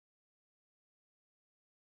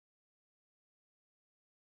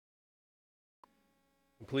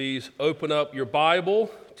please open up your Bible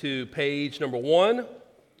to page number 1.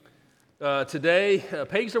 Today,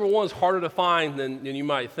 page number 1 is harder to find than you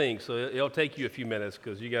might think, so it'll take you a few minutes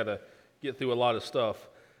because you got to get through a lot of stuff.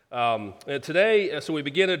 And today, so we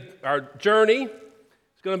begin our journey.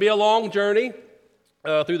 It's going to be a long journey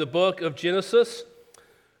through the book of Genesis.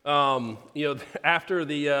 After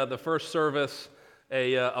the first service,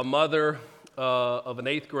 a mother of an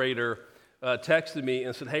 8th grader texted me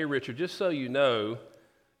and said, "Hey, Richard, just so you know,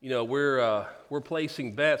 we're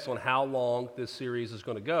placing bets on how long this series is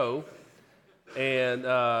going to go."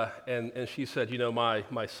 And she said,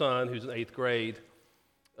 my son, who's in 8th grade,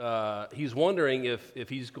 he's wondering if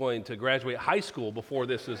he's going to graduate high school before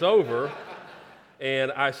this is over.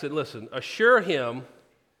 And I said, listen, assure him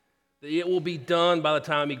that it will be done by the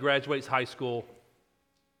time he graduates high school,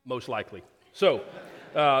 most likely. So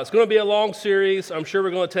it's going to be a long series. I'm sure we're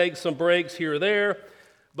going to take some breaks here or there.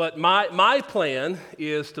 But my plan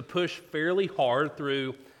is to push fairly hard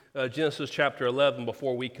through Genesis chapter 11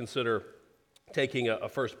 before we consider taking a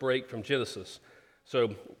first break from Genesis.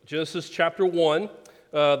 So Genesis chapter 1,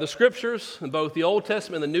 the scriptures in both the Old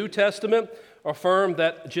Testament and the New Testament affirm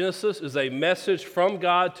that Genesis is a message from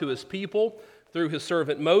God to his people through his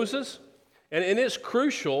servant Moses. And it's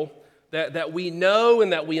crucial that we know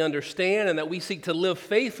and that we understand and that we seek to live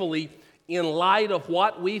faithfully in light of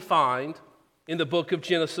what we find in the book of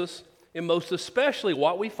Genesis, and most especially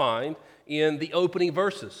what we find in the opening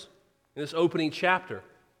verses, in this opening chapter,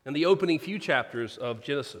 and the opening few chapters of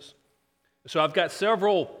Genesis. So I've got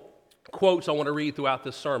several quotes I want to read throughout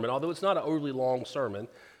this sermon, although it's not an overly long sermon,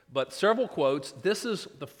 but several quotes. This is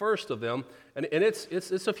the first of them, and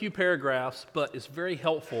it's a few paragraphs, but it's very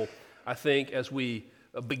helpful, I think, as we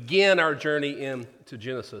begin our journey into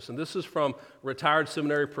Genesis. And this is from retired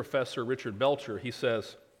seminary professor Richard Belcher. He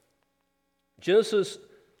says, Genesis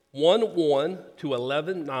 1:1 to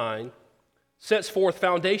 11:9 sets forth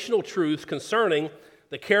foundational truths concerning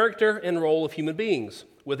the character and role of human beings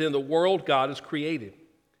within the world God has created.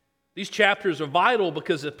 These chapters are vital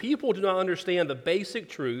because if people do not understand the basic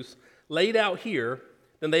truths laid out here,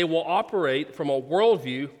 then they will operate from a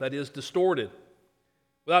worldview that is distorted.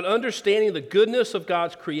 Without understanding the goodness of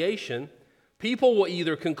God's creation, people will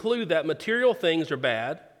either conclude that material things are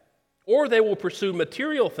bad, or they will pursue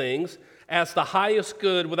material things as the highest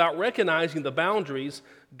good without recognizing the boundaries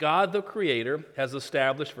God the Creator has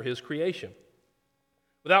established for his creation.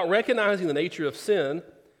 Without recognizing the nature of sin,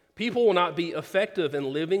 people will not be effective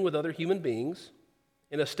in living with other human beings,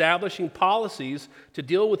 in establishing policies to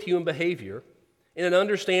deal with human behavior, and in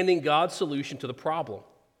understanding God's solution to the problem.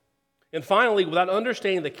 And finally, without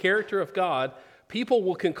understanding the character of God, people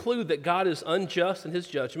will conclude that God is unjust in his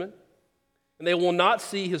judgment, and they will not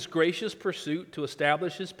see his gracious pursuit to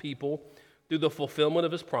establish his people through the fulfillment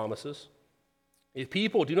of his promises. If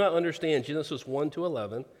people do not understand Genesis 1 to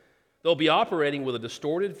 11, they'll be operating with a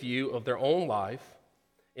distorted view of their own life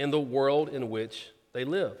and the world in which they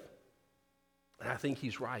live. And I think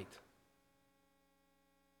he's right.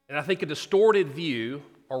 And I think a distorted view,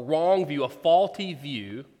 a wrong view, a faulty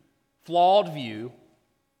view, flawed view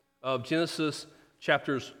of Genesis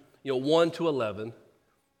chapters 1 to 11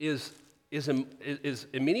 is in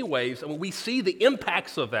many ways, we see the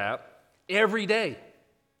impacts of that every day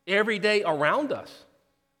around us.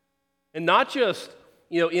 And not just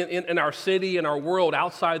in our city, in our world,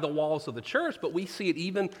 outside the walls of the church, but we see it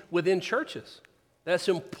even within churches. That's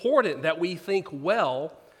important that we think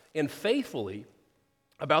well and faithfully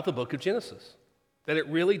about the book of Genesis, that it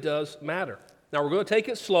really does matter. Now, we're going to take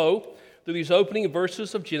it slow through these opening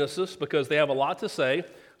verses of Genesis because they have a lot to say.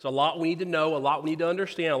 There's a lot we need to know, a lot we need to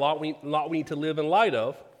understand, a lot we need to live in light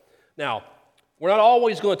of. Now, we're not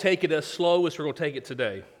always going to take it as slow as we're going to take it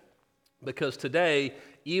today, because today,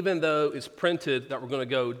 even though it's printed that we're going to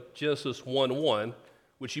go Genesis 1:1,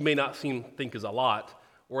 which you may not think is a lot,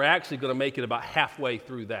 we're actually going to make it about halfway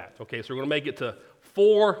through that. Okay, so we're going to make it to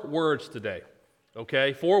 4 words today.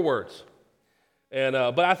 Okay, 4 words. And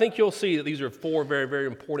but I think you'll see that these are 4 very, very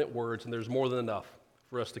important words, and there's more than enough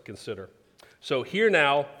for us to consider. So hear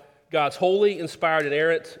now God's holy, inspired,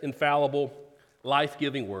 inerrant, infallible,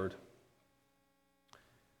 life-giving word.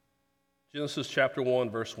 Genesis chapter 1,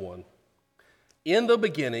 verse 1. In the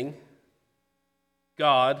beginning,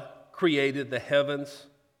 God created the heavens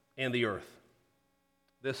and the earth.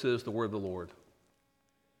 This is the word of the Lord.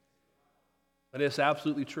 And it's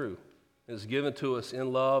absolutely true. It's given to us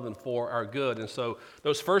in love and for our good. And so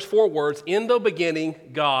those first 4 words, in the beginning,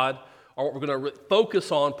 God, are what we're going to focus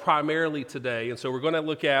on primarily today. And so we're going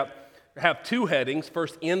to have 2 headings.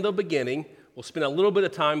 First, in the beginning. We'll spend a little bit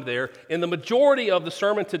of time there. And the majority of the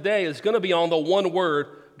sermon today is going to be on the one word,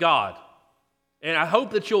 God. And I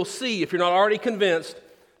hope that you'll see, if you're not already convinced,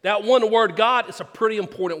 that one word, God, is a pretty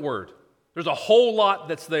important word. There's a whole lot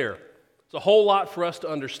that's there. It's a whole lot for us to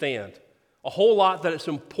understand. A whole lot that it's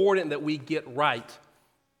important that we get right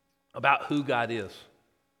about who God is,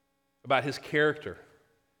 about his character,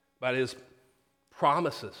 about his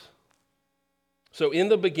promises. So in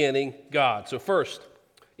the beginning, God. So first,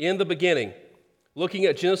 in the beginning, looking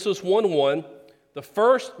at Genesis 1:1, the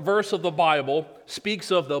first verse of the Bible speaks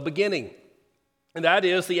of the beginning. And that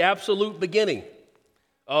is the absolute beginning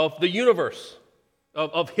of the universe,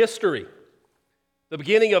 of history. The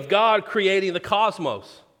beginning of God creating the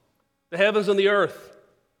cosmos, the heavens and the earth,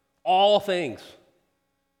 all things.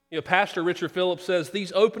 Pastor Richard Phillips says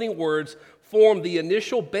these opening words form the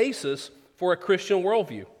initial basis for a Christian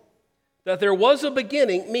worldview. That there was a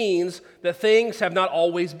beginning means that things have not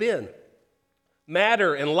always been.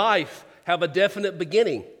 Matter and life have a definite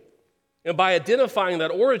beginning. And by identifying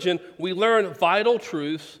that origin, we learn vital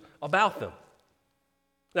truths about them.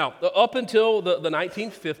 Now, up until the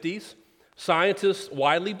 1950s, scientists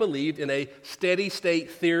widely believed in a steady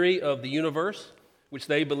state theory of the universe, which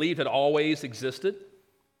they believed had always existed.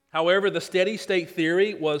 However, the steady state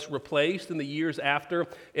theory was replaced in the years after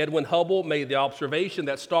Edwin Hubble made the observation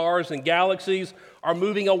that stars and galaxies are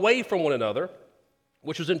moving away from one another,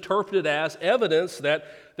 which was interpreted as evidence that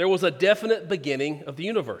there was a definite beginning of the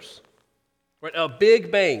universe. Right? A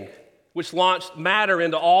big bang, which launched matter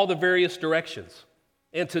into all the various directions.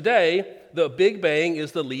 And today, the Big Bang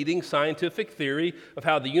is the leading scientific theory of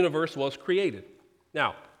how the universe was created.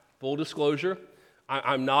 Now, full disclosure,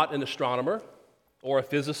 I'm not an astronomer or a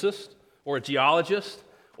physicist or a geologist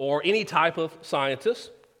or any type of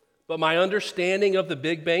scientist, but my understanding of the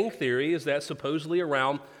Big Bang theory is that supposedly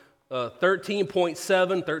around 13.7,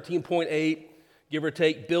 13.8, give or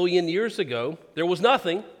take, billion years ago, there was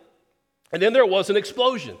nothing, and then there was an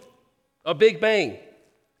explosion, a Big Bang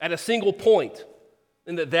at a single point.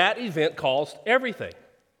 And that event caused everything.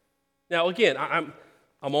 Now, again, I'm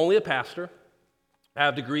only a pastor. I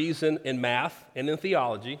have degrees in math and in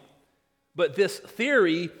theology. But this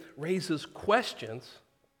theory raises questions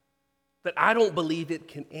that I don't believe it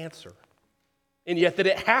can answer. And yet that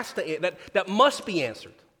it has to, that must be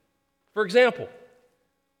answered. For example,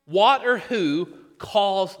 what or who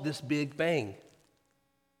caused this Big Bang?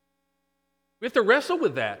 We have to wrestle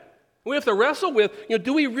with that. We have to wrestle with,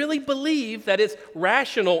 do we really believe that it's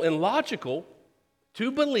rational and logical to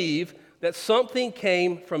believe that something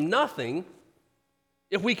came from nothing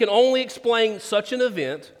if we can only explain such an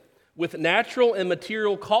event with natural and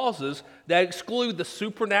material causes that exclude the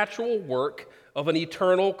supernatural work of an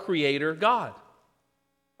eternal creator God?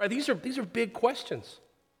 Right, these are big questions.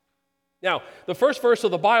 Now, the first verse of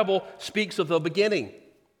the Bible speaks of the beginning.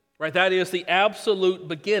 Right, that is the absolute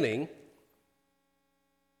beginning.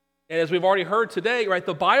 And as we've already heard today, right,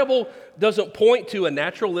 the Bible doesn't point to a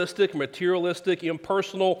naturalistic, materialistic,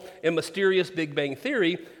 impersonal, and mysterious Big Bang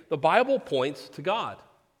theory. The Bible points to God.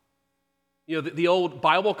 The old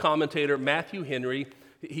Bible commentator Matthew Henry,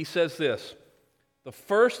 he says this: the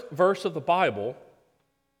first verse of the Bible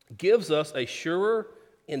gives us a surer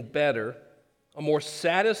and better, a more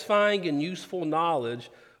satisfying and useful knowledge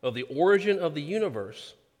of the origin of the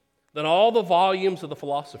universe than all the volumes of the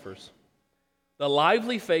philosophers. The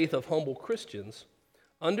lively faith of humble Christians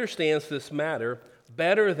understands this matter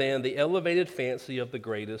better than the elevated fancy of the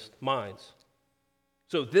greatest minds.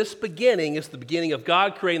 So this beginning is the beginning of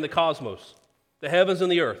God creating the cosmos, the heavens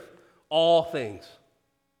and the earth, all things.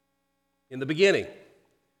 In the beginning.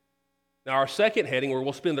 Now our second heading, where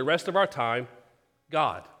we'll spend the rest of our time,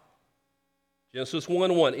 God. Genesis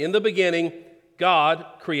 1:1. In the beginning, God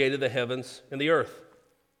created the heavens and the earth.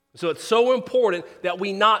 So it's so important that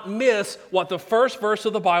we not miss what the first verse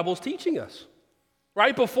of the Bible is teaching us.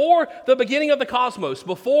 Right? Before the beginning of the cosmos,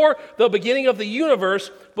 before the beginning of the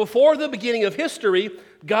universe, before the beginning of history,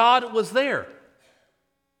 God was there.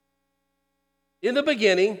 In the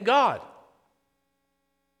beginning, God.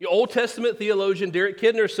 The Old Testament theologian Derek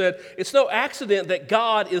Kidner said, it's no accident that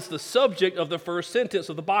God is the subject of the first sentence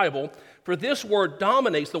of the Bible, for this word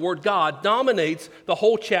dominates, the word God dominates the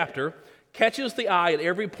whole chapter, catches the eye at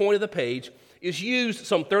every point of the page, is used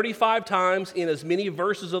some 35 times in as many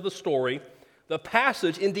verses of the story. The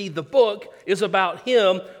passage, indeed the book, is about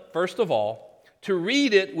him, first of all. To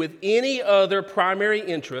read it with any other primary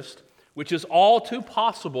interest, which is all too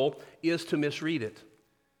possible, is to misread it.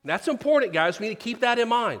 And that's important, guys. We need to keep that in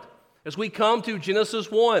mind as we come to Genesis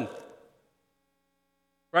 1.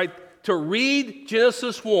 Right? To read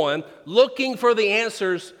Genesis 1, looking for the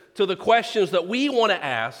answers to the questions that we want to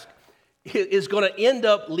ask, is going to end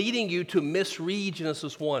up leading you to misread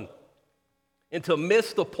Genesis 1 and to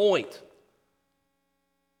miss the point.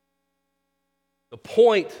 The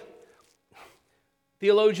point,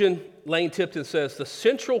 theologian Lane Tipton says, the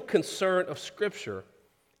central concern of Scripture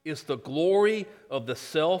is the glory of the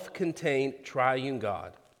self-contained triune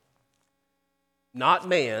God. Not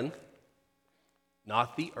man,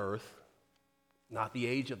 not the earth, not the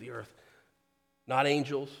age of the earth, not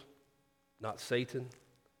angels, not Satan,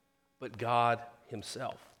 but God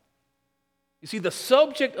himself. You see, the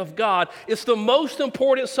subject of God is the most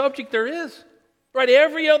important subject there is. Right?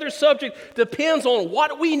 Every other subject depends on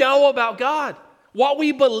what we know about God, what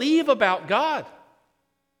we believe about God.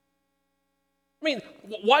 I mean,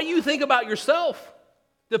 what you think about yourself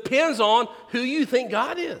depends on who you think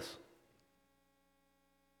God is.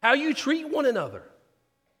 How you treat one another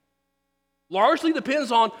largely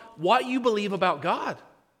depends on what you believe about God.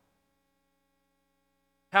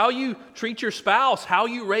 How you treat your spouse, how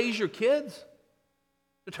you raise your kids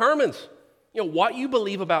determines, what you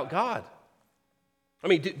believe about God. I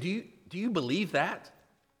mean, do you believe that?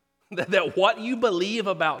 That what you believe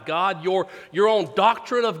about God, your own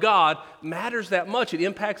doctrine of God, matters that much. It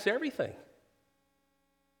impacts everything.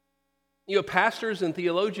 Pastors and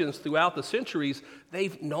theologians throughout the centuries,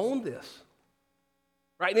 they've known this.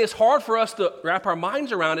 Right? And it's hard for us to wrap our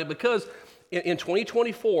minds around it because in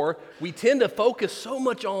 2024, we tend to focus so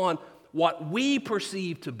much on what we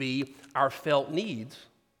perceive to be our felt needs.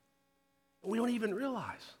 We don't even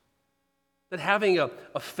realize that having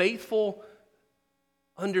a faithful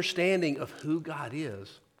understanding of who God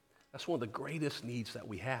is, that's one of the greatest needs that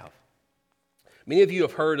we have. Many of you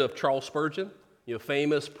have heard of Charles Spurgeon,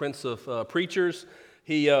 famous prince of preachers.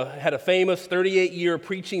 He had a famous 38-year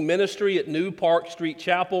preaching ministry at New Park Street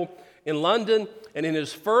Chapel in London, and in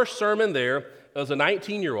his first sermon there, as a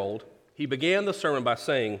 19-year-old, he began the sermon by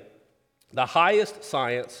saying, "The highest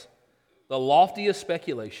science, the loftiest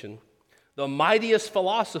speculation, the mightiest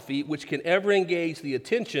philosophy which can ever engage the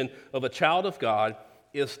attention of a child of God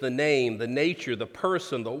is the name, the nature, the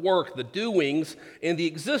person, the work, the doings, and the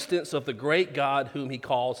existence of the great God whom he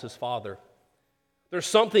calls his Father. There's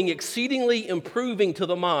something exceedingly improving to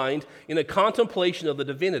the mind in a contemplation of the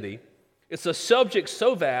divinity. It's a subject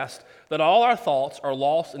so vast that all our thoughts are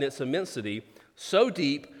lost in its immensity, so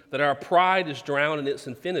deep that our pride is drowned in its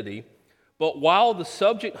infinity. But while the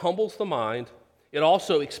subject humbles the mind, it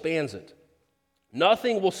also expands it.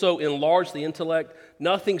 Nothing will so enlarge the intellect,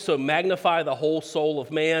 nothing so magnify the whole soul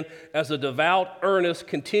of man as a devout, earnest,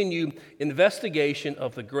 continued investigation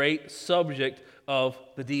of the great subject of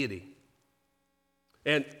the deity."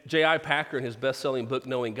 And J.I. Packer, in his best-selling book,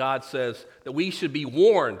 Knowing God, says that we should be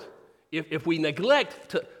warned if we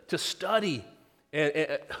neglect to study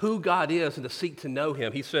who God is and to seek to know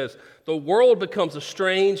him. He says, "The world becomes a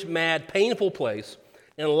strange, mad, painful place,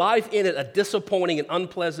 and life in it a disappointing and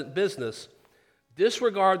unpleasant business.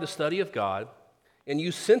 Disregard the study of God, and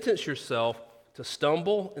you sentence yourself to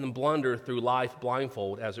stumble and blunder through life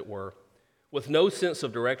blindfold, as it were, with no sense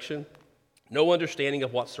of direction, no understanding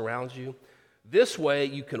of what surrounds you. This way,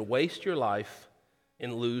 you can waste your life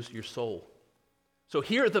and lose your soul." So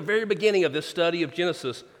here at the very beginning of this study of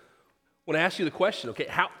Genesis, I want to ask you the question, okay,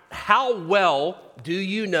 how well do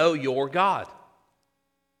you know your God?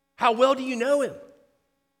 How well do you know him?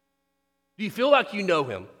 Do you feel like you know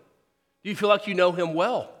him? Do you feel like you know him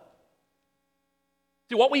well?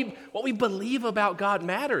 See, what we believe about God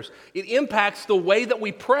matters. It impacts the way that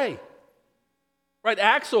we pray. Right,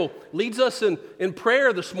 Axel leads us in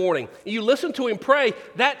prayer this morning. You listen to him pray,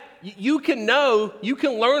 that you can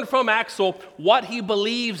learn from Axel what he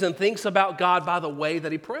believes and thinks about God by the way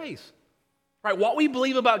that he prays. Right, what we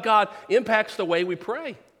believe about God impacts the way we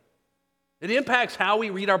pray. It impacts how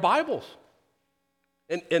we read our Bibles.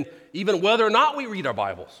 And even whether or not we read our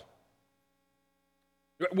Bibles.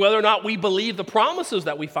 Whether or not we believe the promises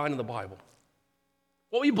that we find in the Bible.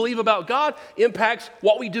 What we believe about God impacts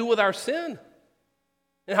what we do with our sin.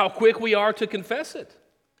 And how quick we are to confess it.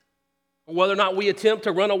 Whether or not we attempt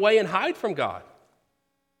to run away and hide from God.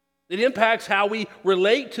 It impacts how we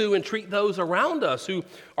relate to and treat those around us who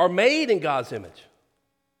are made in God's image.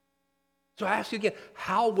 So I ask you again,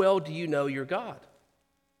 how well do you know your God?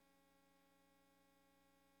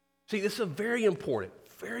 See, this is a very important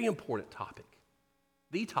topic.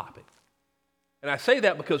 The topic. And I say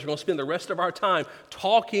that because we're going to spend the rest of our time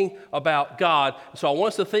talking about God. So I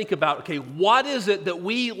want us to think about, okay, what is it that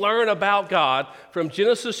we learn about God from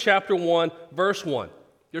Genesis chapter 1, verse 1?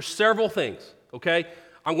 There's several things, okay?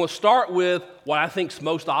 I'm going to start with what I think is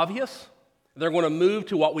most obvious. They're going to move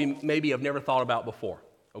to what we maybe have never thought about before,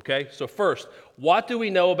 okay? So first, what do we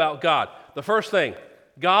know about God? The first thing,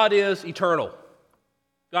 God is eternal.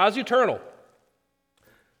 God is eternal.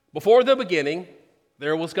 Before the beginning,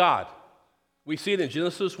 there was God. We see it in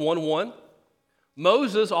Genesis 1:1.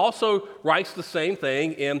 Moses also writes the same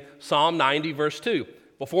thing in Psalm 90, verse 2.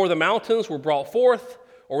 Before the mountains were brought forth,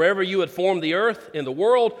 or wherever you had formed the earth and the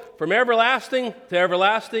world, from everlasting to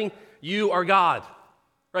everlasting, you are God.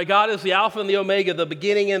 Right? God is the Alpha and the Omega, the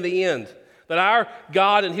beginning and the end. That our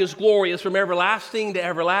God and His glory is from everlasting to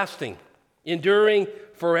everlasting, enduring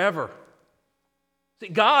forever. See,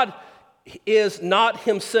 God is not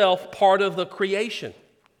Himself part of the creation.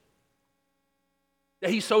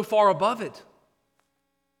 That He's so far above it.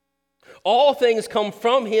 All things come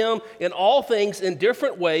from Him, and all things in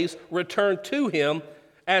different ways return to Him,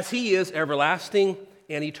 as He is everlasting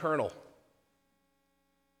and eternal.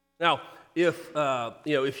 Now,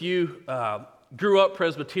 if you grew up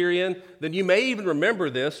Presbyterian, then you may even remember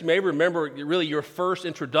this. You may remember really your first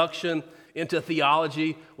introduction into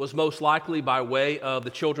theology was most likely by way of the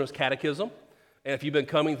Children's Catechism. And if you've been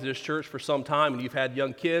coming to this church for some time and you've had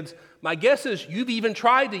young kids, my guess is you've even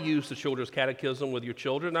tried to use the Children's Catechism with your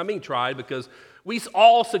children. I mean tried because we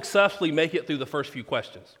all successfully make it through the first few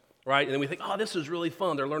questions, right? And then we think, oh, this is really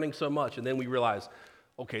fun. They're learning so much. And then we realize,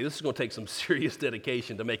 okay, this is going to take some serious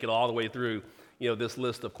dedication to make it all the way through, this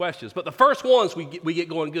list of questions. But the first ones, we get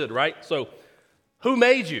going good, right? So, who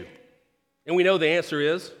made you? And we know the answer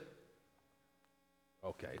is?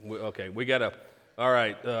 Okay, we got to, all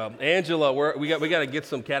right, Angela, we got to get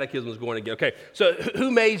some catechisms going again. Okay, so who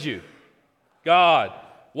made you? God.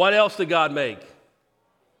 What else did God make?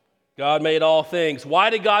 God made all things. Why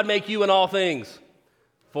did God make you in all things?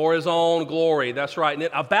 For His own glory. That's right. And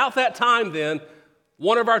about that time then,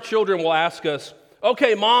 one of our children will ask us,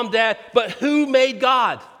 okay, Mom, Dad, but who made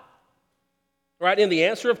God? Right? And the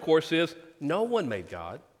answer, of course, is no one made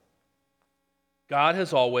God. God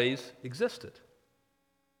has always existed.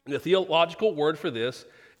 And the theological word for this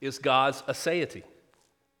is God's aseity.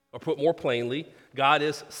 Or put more plainly, God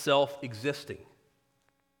is self-existing.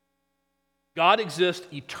 God exists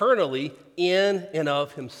eternally in and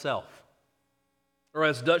of Himself. Or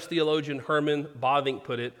as Dutch theologian Herman Bavinck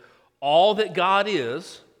put it, all that God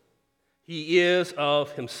is, He is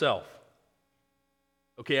of Himself.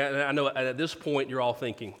 Okay, I know at this point you're all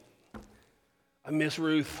thinking, I miss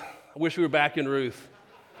Ruth. I wish we were back in Ruth.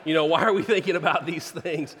 Why are we thinking about these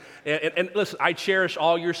things? And listen, I cherish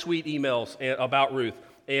all your sweet emails about Ruth.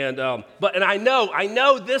 But I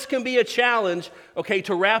know this can be a challenge, okay,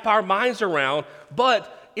 to wrap our minds around,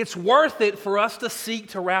 but it's worth it for us to seek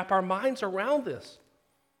to wrap our minds around this.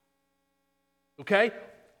 Okay?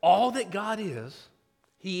 All that God is,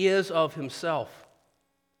 He is of Himself.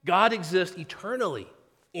 God exists eternally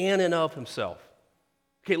in and of Himself.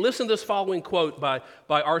 Okay, listen to this following quote by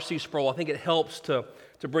R.C. Sproul. I think it helps to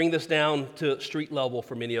bring this down to street level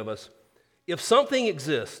for many of us. If something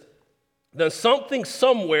exists, then something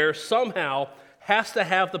somewhere, somehow, has to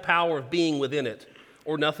have the power of being within it,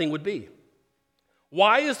 or nothing would be.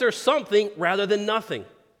 Why is there something rather than nothing?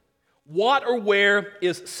 What or where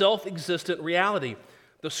is self-existent reality?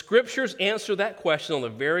 The Scriptures answer that question on the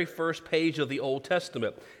very first page of the Old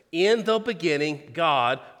Testament. In the beginning,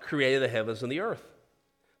 God created the heavens and the earth.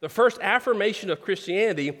 The first affirmation of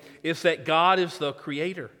Christianity is that God is the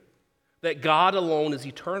creator, that God alone is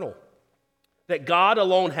eternal, that God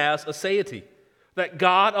alone has aseity, that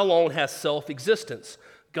God alone has self-existence.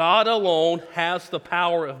 God alone has the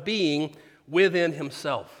power of being within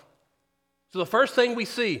Himself. So the first thing we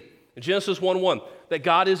see in Genesis 1:1, that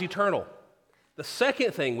God is eternal. The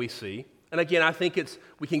second thing we see, and again, I think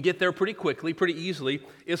we can get there pretty quickly, pretty easily,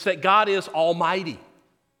 is that God is almighty.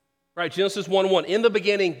 Right, Genesis 1:1, in the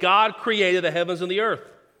beginning, God created the heavens and the earth.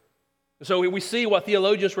 And so we see what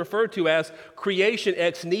theologians refer to as creation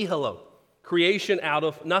ex nihilo, creation out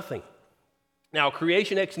of nothing. Now,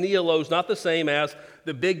 creation ex nihilo is not the same as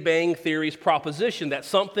the Big Bang Theory's proposition that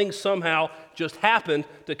something somehow just happened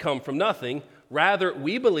to come from nothing. Rather,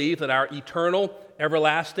 we believe that our eternal,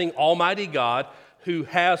 everlasting, almighty God, who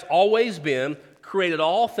has always been, created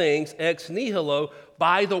all things ex nihilo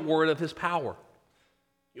by the word of His power.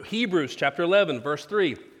 Hebrews chapter 11, verse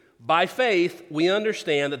 3. By faith, we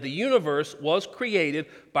understand that the universe was created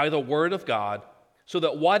by the word of God, so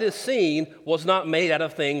that what is seen was not made out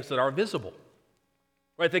of things that are visible.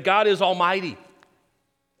 Right? That God is almighty.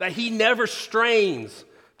 That He never strains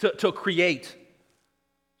to create.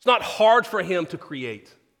 It's not hard for Him to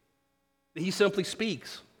create. He simply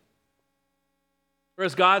speaks. Or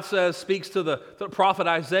as God speaks to the prophet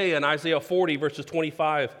Isaiah in Isaiah 40, verses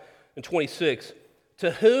 25 and 26. To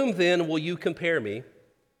whom then will you compare me,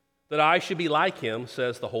 that I should be like Him,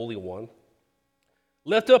 says the Holy One?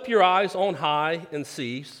 Lift up your eyes on high and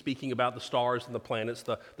see, speaking about the stars and the planets,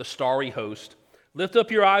 the starry host. Lift up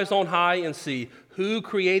your eyes on high and see who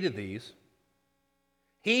created these.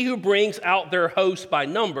 He who brings out their hosts by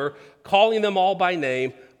number, calling them all by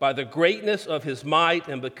name, by the greatness of his might,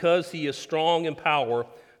 and because he is strong in power,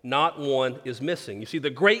 not one is missing. You see, the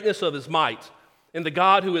greatness of his might and the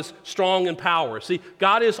God who is strong in power. See,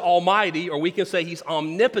 God is almighty, or we can say he's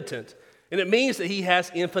omnipotent, and it means that he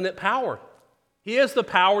has infinite power. He has the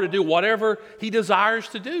power to do whatever he desires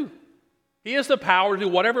to do. He has the power to do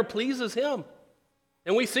whatever pleases him.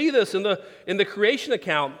 And we see this in the creation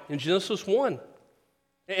account in Genesis 1.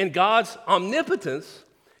 And God's omnipotence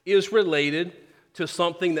is related to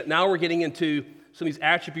something that now we're getting into some of these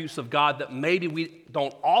attributes of God that maybe we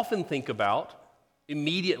don't often think about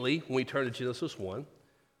immediately when we turn to Genesis 1.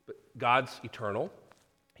 But God's eternal.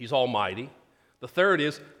 He's almighty. The third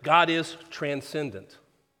is God is transcendent.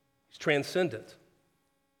 He's transcendent.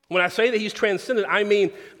 When I say that he's transcendent, I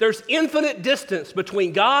mean there's infinite distance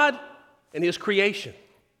between God and his creation.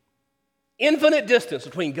 Infinite distance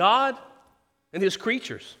between God and his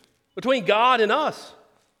creatures, between God and us.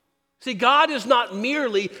 See, God is not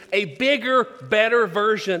merely a bigger, better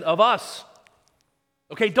version of us.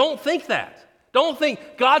 Okay, don't think that. Don't think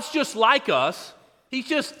God's just like us. He's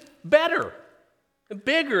just better and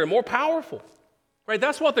bigger and more powerful. Right?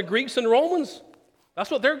 That's what the Greeks and Romans, that's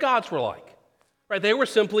what their gods were like. Right? They were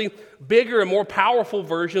simply bigger and more powerful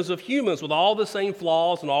versions of humans with all the same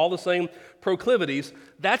flaws and all the same proclivities.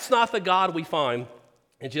 That's not the God we find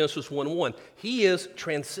in Genesis 1:1. He is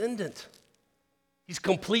transcendent. He's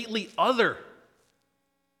completely other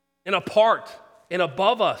and apart and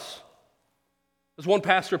above us. As one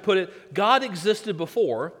pastor put it, God existed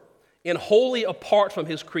before and wholly apart from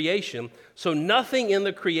his creation, so nothing in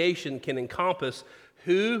the creation can encompass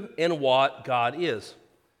who and what God is.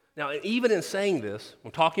 Now, even in saying this,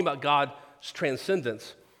 when talking about God's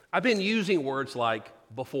transcendence, I've been using words like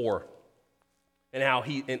before and how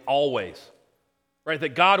and always. Right,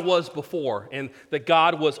 that God was before and that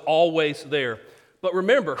God was always there. But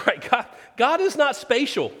remember, right, God is not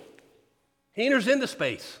spatial. He enters into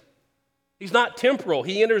space. He's not temporal.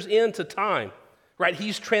 He enters into time. Right?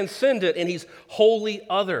 He's transcendent and he's wholly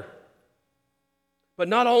other. But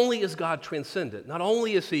not only is God transcendent, not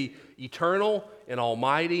only is he eternal and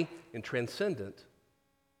almighty and transcendent,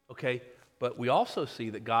 okay, but we also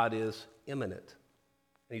see that God is immanent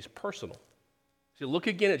and he's personal. So look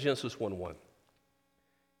again at Genesis 1:1.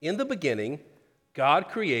 In the beginning, God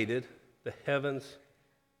created the heavens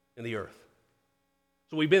and the earth.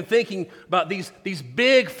 So we've been thinking about these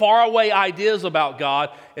big, faraway ideas about God,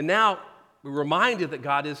 and now we're reminded that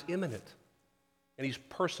God is immanent and he's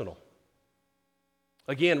personal.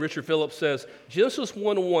 Again, Richard Phillips says, Genesis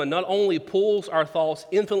 1:1 not only pulls our thoughts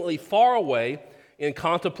infinitely far away in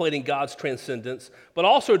contemplating God's transcendence, but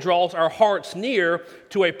also draws our hearts near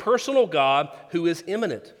to a personal God who is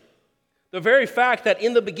immanent. The very fact that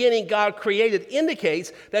in the beginning God created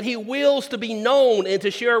indicates that he wills to be known and to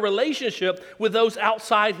share a relationship with those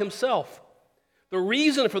outside himself. The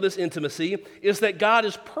reason for this intimacy is that God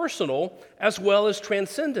is personal as well as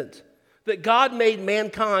transcendent. That God made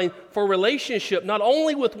mankind for relationship not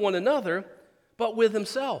only with one another, but with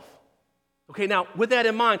himself. Okay, now with that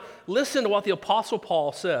in mind, listen to what the Apostle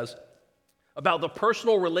Paul says about the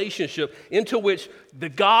personal relationship into which the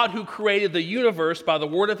God who created the universe by the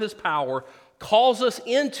word of his power calls us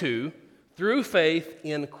into through faith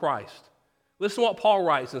in Christ. Listen to what Paul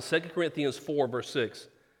writes in 2 Corinthians 4, verse 6.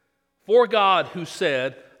 For God who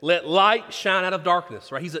said, let light shine out of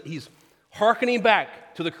darkness, right? He's hearkening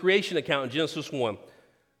back to the creation account in Genesis 1.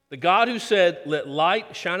 The God who said, let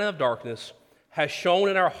light shine out of darkness, has shone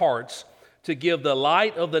in our hearts to give the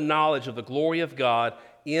light of the knowledge of the glory of God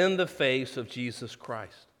in the face of Jesus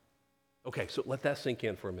Christ. Okay, so let that sink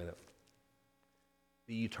in for a minute.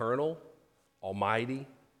 The eternal, almighty,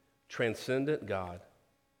 transcendent God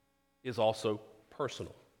is also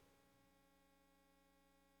personal.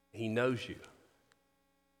 He knows you.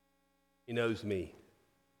 He knows me.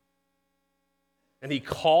 And he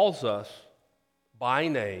calls us by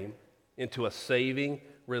name into a saving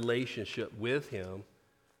relationship with him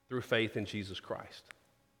through faith in Jesus Christ.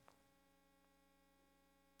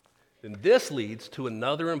 Then this leads to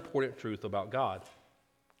another important truth about God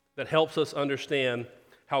that helps us understand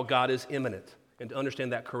how God is immanent and to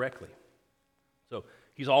understand that correctly. So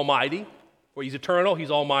he's almighty, or he's eternal, he's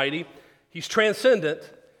almighty, he's transcendent,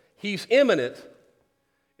 he's immanent.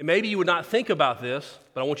 And maybe you would not think about this,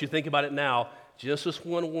 but I want you to think about it now. Genesis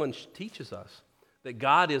 1:1 teaches us that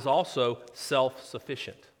God is also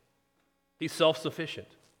self-sufficient. He's self-sufficient.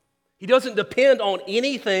 He doesn't depend on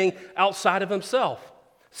anything outside of himself,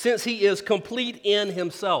 since he is complete in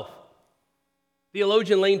himself.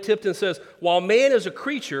 Theologian Lane Tipton says, while man is a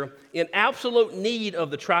creature in absolute need of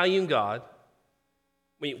the triune God,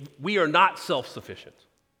 mean, we are not self-sufficient.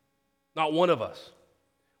 Not one of us.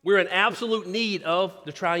 We're in absolute need of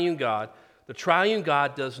the triune God. The triune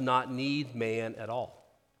God does not need man at all.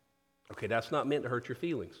 Okay, that's not meant to hurt your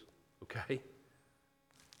feelings, okay?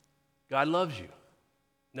 God loves you,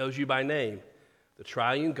 knows you by name. The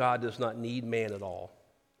triune God does not need man at all.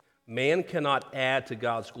 Man cannot add to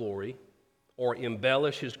God's glory or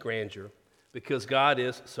embellish his grandeur because God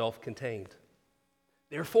is self-contained.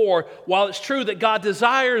 Therefore, while it's true that God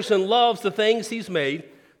desires and loves the things he's made,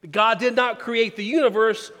 God did not create the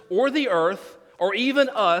universe or the earth or even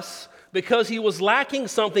us because he was lacking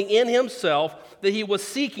something in himself that he was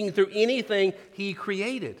seeking through anything he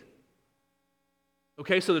created.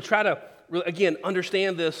 Okay, so to try to, again,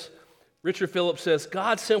 understand this, Richard Phillips says,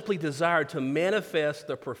 God simply desired to manifest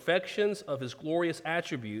the perfections of his glorious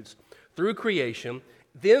attributes through creation,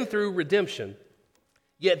 then through redemption.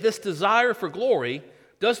 Yet this desire for glory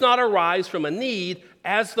does not arise from a need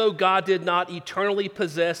as though God did not eternally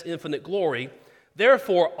possess infinite glory.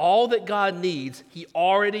 Therefore, all that God needs, he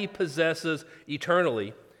already possesses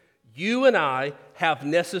eternally. You and I have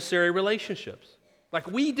necessary relationships, like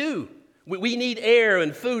we do. We need air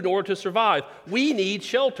and food in order to survive. We need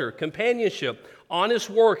shelter, companionship, honest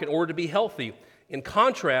work in order to be healthy. In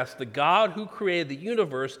contrast, the God who created the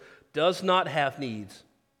universe does not have needs,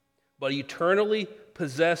 but eternally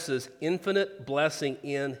possesses infinite blessing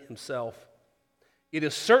in himself. It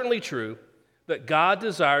is certainly true that God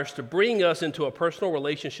desires to bring us into a personal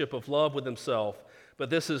relationship of love with himself,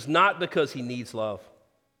 but this is not because he needs love.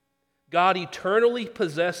 God eternally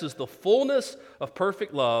possesses the fullness of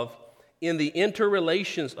perfect love in the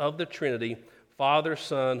interrelations of the Trinity, Father,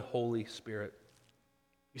 Son, Holy Spirit.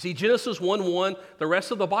 You see, Genesis 1:1, the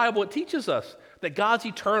rest of the Bible, it teaches us that God's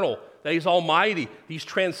eternal, that he's almighty, he's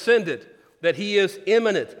transcendent, that he is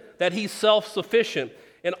immanent, that he's self-sufficient.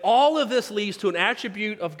 And all of this leads to an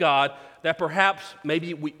attribute of God that perhaps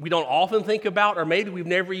maybe we don't often think about, or maybe we've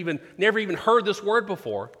never even heard this word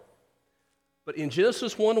before. But in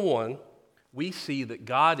Genesis 1:1, we see that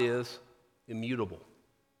God is immutable.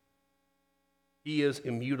 He is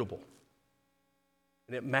immutable.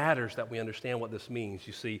 And it matters that we understand what this means.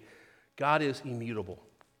 You see, God is immutable.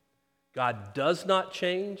 God does not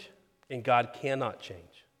change, and God cannot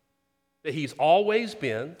change. That he's always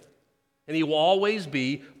been, and he will always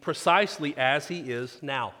be precisely as he is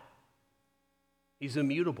now. He's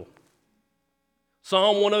immutable.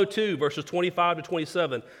 Psalm 102, verses 25 to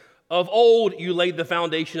 27. Of old you laid the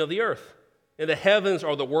foundation of the earth, and the heavens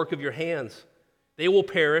are the work of your hands. They will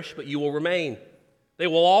perish, but you will remain. They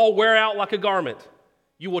will all wear out like a garment.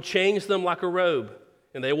 You will change them like a robe,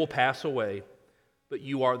 and they will pass away. But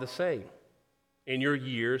you are the same, and your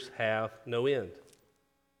years have no end.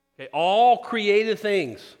 Okay, all created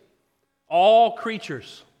things, all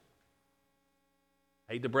creatures,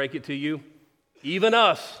 I hate to break it to you, even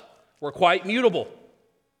us, we're quite mutable.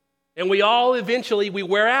 And we all eventually, we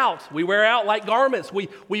wear out. We wear out like garments.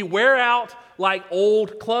 We wear out like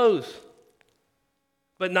old clothes.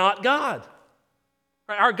 But not God.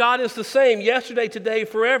 Our God is the same yesterday, today,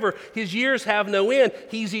 forever. His years have no end.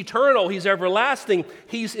 He's eternal. He's everlasting.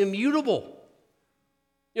 He's immutable.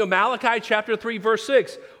 You know, Malachi chapter 3, verse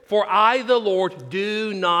 6. For I, the Lord,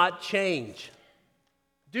 do not change.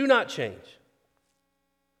 Do not change.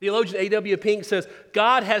 Theologian A.W. Pink says,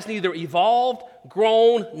 God has neither evolved,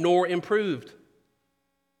 grown, nor improved.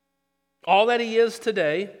 All that he is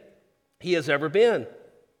today, he has ever been,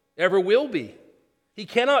 ever will be. He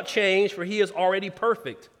cannot change, for he is already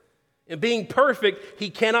perfect. And being perfect, he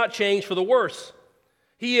cannot change for the worse.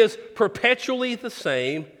 He is perpetually the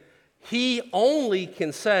same. He only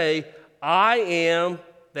can say, I am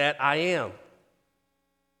that I am.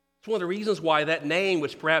 It's one of the reasons why that name,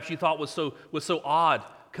 which perhaps you thought was so odd,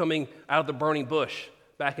 coming out of the burning bush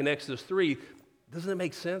back in Exodus 3, doesn't it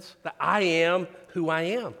make sense? That I am who I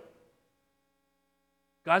am.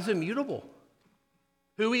 God's immutable.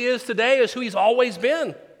 Who he is today is who he's always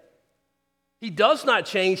been. He does not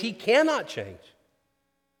change. He cannot change.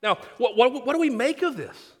 Now, what do we make of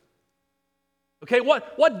this? Okay,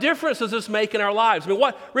 what difference does this make in our lives? I mean,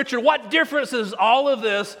 what difference is all of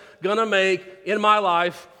this going to make in my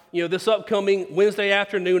life, this upcoming Wednesday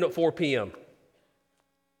afternoon at 4 p.m.?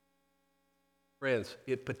 Friends,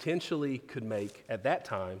 it potentially could make, at that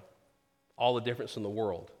time, all the difference in the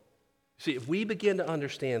world. See, if we begin to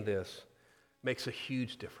understand this, it makes a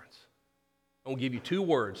huge difference. I'm going to give you 2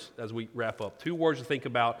 words as we wrap up. 2 words to think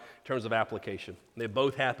about in terms of application. They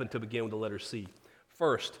both happen to begin with the letter C.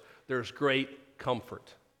 First, there's great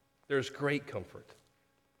comfort. There's great comfort.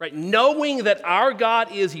 Right? Knowing that our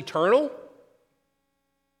God is eternal,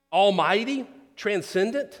 almighty,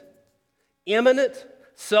 transcendent, immanent,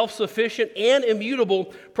 self-sufficient, and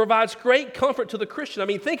immutable, provides great comfort to the Christian. I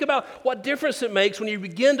mean, think about what difference it makes when you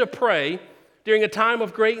begin to pray during a time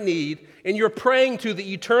of great need, and you're praying to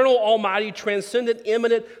the eternal, almighty, transcendent,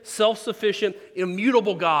 immanent, self-sufficient,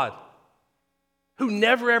 immutable God who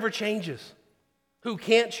never ever changes, who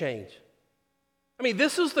can't change. I mean,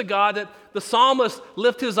 this is the God that the psalmist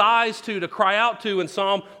lift his eyes to cry out to in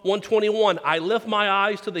Psalm 121. I lift my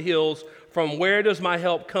eyes to the hills. From where does my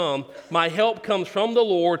help come? My help comes from the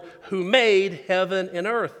Lord who made heaven and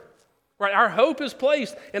earth. Right? Our hope is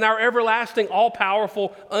placed in our everlasting,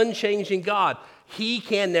 all-powerful, unchanging God. He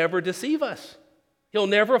can never deceive us. He'll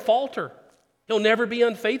never falter. He'll never be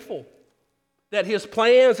unfaithful. That his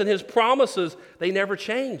plans and his promises, they never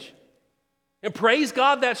change. And praise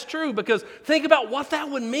God that's true, because think about what that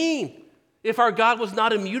would mean if our God was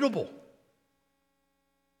not immutable.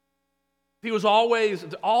 He was always,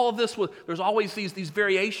 all of this was, there's always these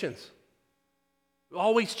variations,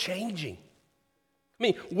 always changing. I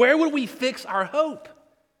mean, where would we fix our hope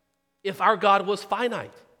if our God was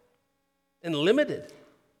finite and limited,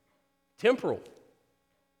 temporal?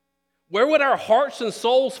 Where would our hearts and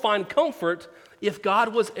souls find comfort if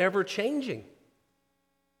God was ever changing?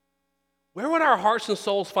 Where would our hearts and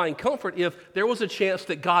souls find comfort if there was a chance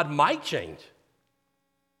that God might change?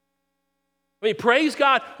 I mean, praise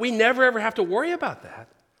God, we never ever have to worry about that.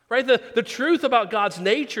 Right? The truth about God's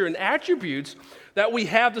nature and attributes that we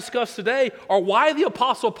have discussed today are why the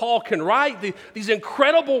Apostle Paul can write these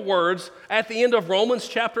incredible words at the end of Romans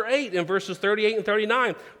chapter 8 in verses 38 and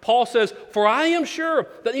 39. Paul says, "For I am sure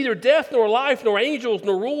that neither death nor life, nor angels,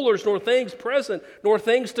 nor rulers, nor things present, nor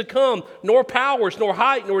things to come, nor powers, nor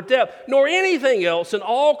height, nor depth, nor anything else in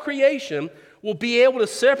all creation will be able to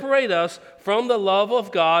separate us from the love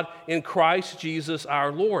of God in Christ Jesus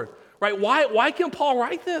our Lord." Right? Why can Paul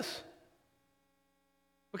write this?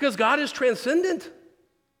 Because God is transcendent.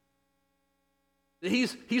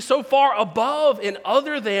 He's so far above and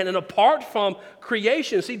other than and apart from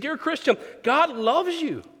creation. See, dear Christian, God loves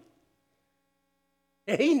you.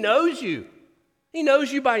 And He knows you. He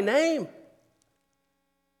knows you by name.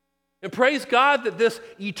 And praise God that this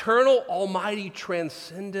eternal, almighty,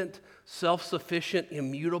 transcendent, self-sufficient,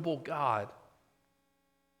 immutable God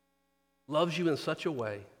loves you in such a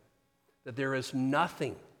way that there is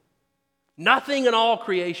nothing in all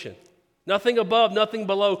creation, nothing above, nothing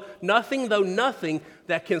below, nothing though nothing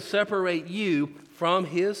that can separate you from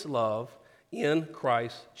His love in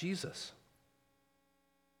Christ Jesus.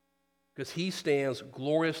 Because He stands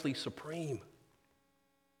gloriously supreme,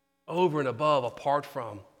 over and above, apart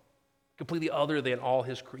from, completely other than all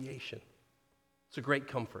His creation. It's a great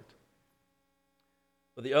comfort.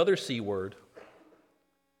 But the other C word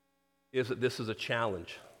is that this is a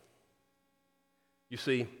challenge. You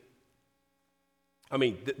see,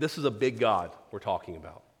 this is a big God we're talking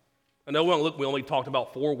about. I know we only talked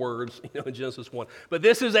about 4 words, in Genesis 1, but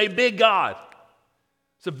this is a big God.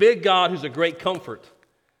 It's a big God who's a great comfort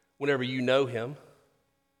whenever you know Him.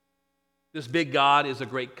 This big God is a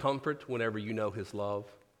great comfort whenever you know His love,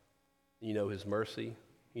 you know His mercy,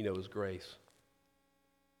 you know His grace.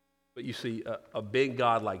 But you see, a big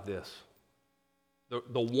God like this,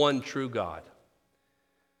 the one true God,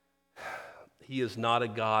 He is not a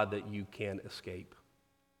God that you can escape.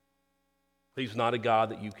 He's not a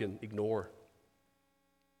God that you can ignore.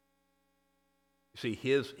 You see,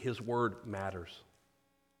 His word matters.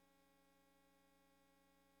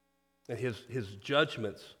 And His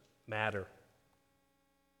judgments matter.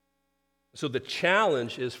 So the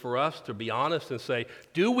challenge is for us to be honest and say,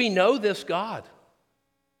 do we know this God?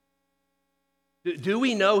 Do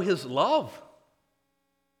we know His love?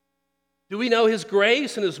 Do we know His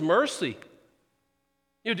grace and His mercy?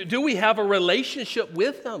 Do we have a relationship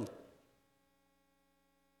with Him?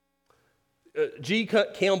 G.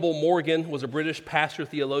 Campbell Morgan was a British pastor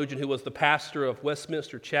theologian who was the pastor of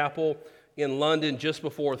Westminster Chapel in London just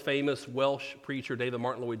before famous Welsh preacher David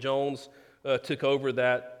Martin Lloyd-Jones took over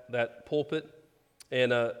that pulpit.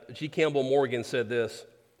 And G. Campbell Morgan said this: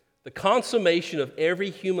 "The consummation of every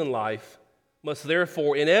human life must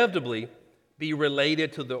therefore inevitably be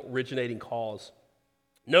related to the originating cause.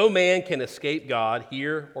 No man can escape God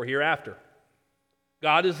here or hereafter.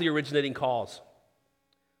 God is the originating cause.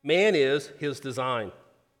 Man is His design,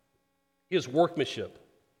 His workmanship.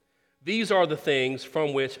 These are the things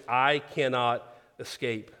from which I cannot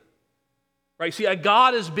escape." Right? See, a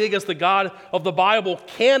God as big as the God of the Bible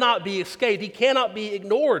cannot be escaped. He cannot be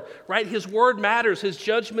ignored. Right? His word matters. His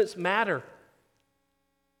judgments matter.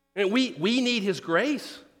 And we need His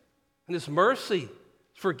grace and His mercy, His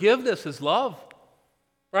forgiveness, His love.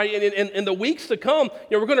 Right? And in the weeks to come,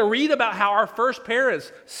 we're going to read about how our first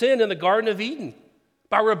parents sinned in the Garden of Eden.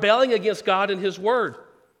 by rebelling against God and His Word.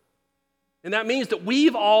 And that means that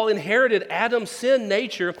we've all inherited Adam's sin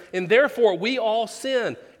nature, and therefore we all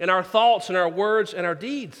sin in our thoughts and our words and our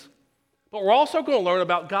deeds. But we're also going to learn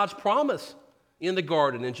about God's promise in the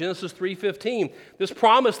garden in Genesis 3:15. This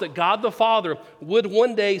promise that God the Father would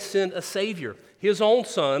one day send a Savior, His own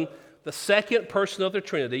Son, the second person of the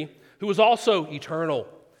Trinity, who was also eternal,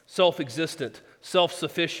 self-existent,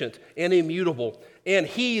 self-sufficient, and immutable. And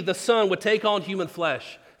He, the Son, would take on human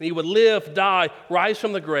flesh, and He would live, die, rise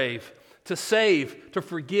from the grave, to save, to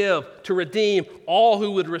forgive, to redeem all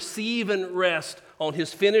who would receive and rest on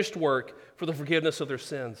His finished work for the forgiveness of their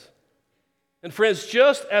sins. And friends,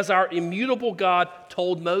 just as our immutable God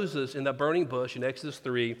told Moses in that burning bush in Exodus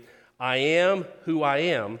 3, I am who I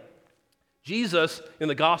am, Jesus in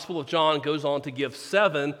the Gospel of John goes on to give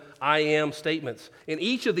 7 I am statements. And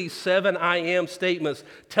each of these 7 I am statements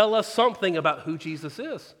tell us something about who Jesus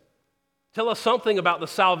is. Tell us something about the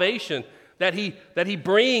salvation that he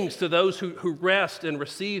brings to those who rest and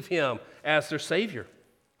receive Him as their Savior.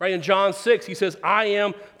 Right in John 6, He says, I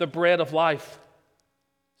am the bread of life.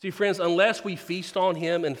 See, friends, unless we feast on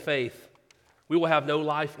Him in faith, we will have no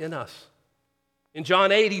life in us. In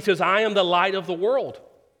John 8, He says, I am the light of the world.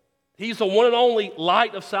 He's the one and only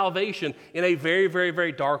light of salvation in a very, very,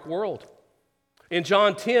 very dark world. In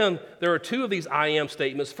John 10, there are 2 of these I am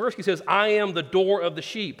statements. First, He says, I am the door of the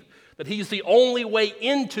sheep, that He's the only way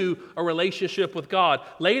into a relationship with God.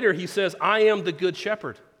 Later, He says, I am the good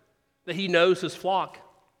shepherd, that He knows His flock.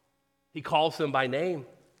 He calls them by name.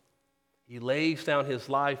 He lays down His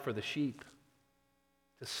life for the sheep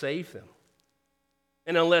to save them.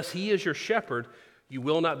 And unless He is your shepherd, you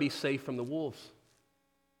will not be safe from the wolves.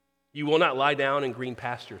 You will not lie down in green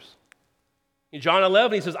pastures. In John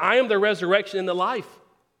 11, He says, I am the resurrection and the life.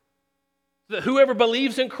 That whoever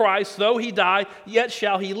believes in Christ, though he die, yet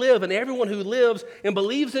shall he live. And everyone who lives and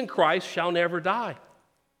believes in Christ shall never die.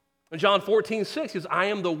 In John 14:6, He says, I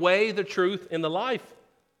am the way, the truth, and the life.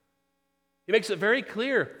 He makes it very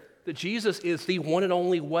clear that Jesus is the one and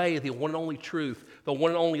only way, the one and only truth, the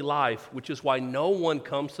one and only life, which is why no one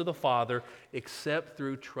comes to the Father except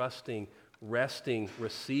through trusting, resting,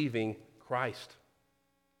 receiving Christ.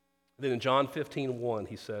 Then in John 15:1,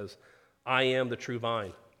 He says, I am the true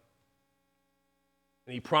vine.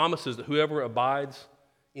 And He promises that whoever abides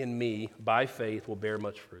in Me by faith will bear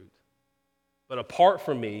much fruit. But apart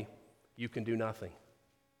from Me, you can do nothing.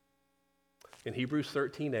 In Hebrews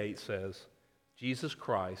 13:8 says, Jesus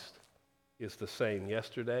Christ is the same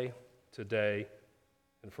yesterday, today,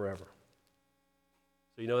 and forever.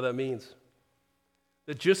 So you know what that means?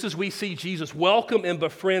 That just as we see Jesus welcome and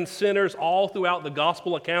befriend sinners all throughout the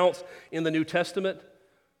gospel accounts in the New Testament,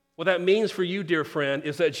 what that means for you, dear friend,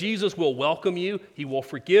 is that Jesus will welcome you, He will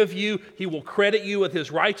forgive you, He will credit you with His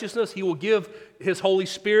righteousness, He will give His Holy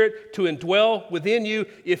Spirit to indwell within you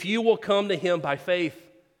if you will come to Him by faith.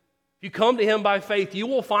 If you come to Him by faith, you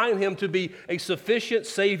will find Him to be a sufficient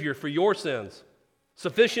Savior for your sins,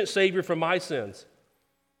 sufficient Savior for my sins.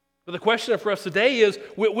 But the question for us today is,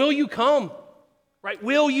 will you come? Right?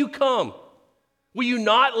 Will you come? Will you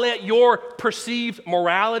not let your perceived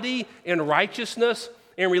morality and righteousness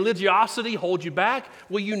and religiosity hold you back?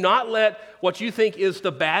 Will you not let what you think is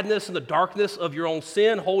the badness and the darkness of your own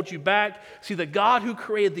sin hold you back? See, the God who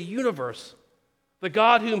created the universe, the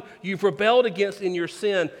God whom you've rebelled against in your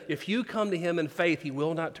sin, if you come to Him in faith, He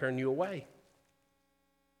will not turn you away.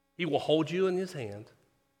 He will hold you in His hand.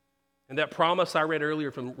 And that promise I read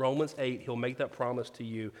earlier from Romans 8, He'll make that promise to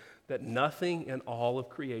you that nothing in all of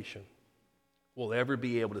creation will ever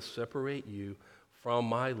be able to separate you from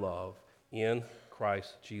my love in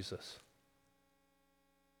Christ Jesus.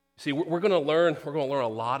 See, we're going to learn a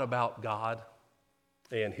lot about God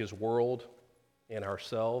and His world and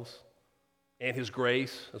ourselves and His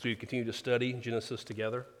grace as we continue to study Genesis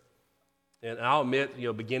together. And I'll admit,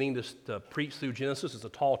 beginning to preach through Genesis is a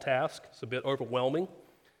tall task. It's a bit overwhelming.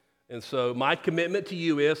 And so my commitment to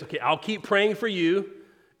you is, okay, I'll keep praying for you,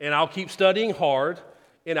 and I'll keep studying hard,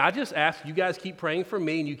 and I just ask you guys keep praying for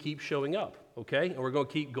me, and you keep showing up, okay? And we're going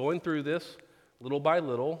to keep going through this little by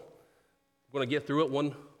little. We're going to get through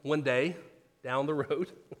it one day down the road.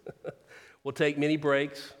 We'll take many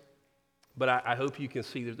breaks, but I hope you can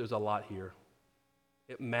see that there's a lot here.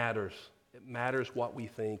 It matters. It matters what we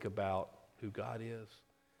think about who God is.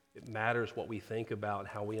 It matters what we think about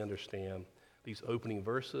how we understand these opening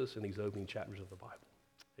verses and these opening chapters of the Bible.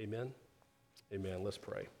 Amen? Amen. Let's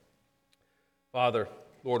pray. Father,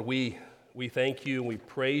 Lord, we thank You and we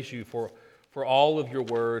praise You for all of Your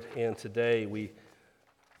word. And today we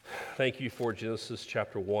thank You for Genesis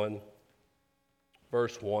chapter 1,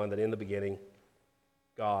 verse 1, that in the beginning,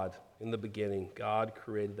 God, in the beginning, God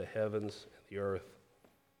created the heavens and the earth.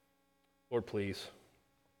 Lord, please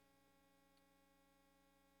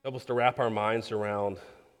help us to wrap our minds around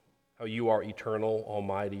how you are eternal,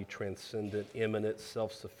 almighty, transcendent, immanent,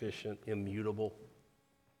 self-sufficient, immutable.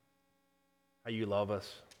 How you love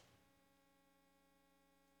us.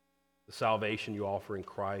 The salvation you offer in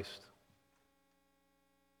Christ.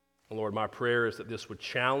 And Lord, my prayer is that this would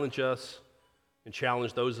challenge us and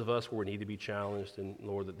challenge those of us where we need to be challenged. And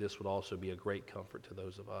Lord, that this would also be a great comfort to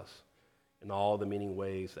those of us in all the many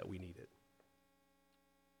ways that we need it.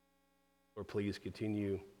 Lord, please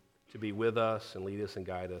continue to be with us and lead us and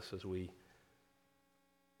guide us as we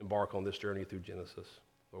embark on this journey through Genesis.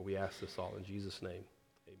 Lord, we ask this all in Jesus' name.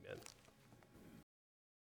 Amen.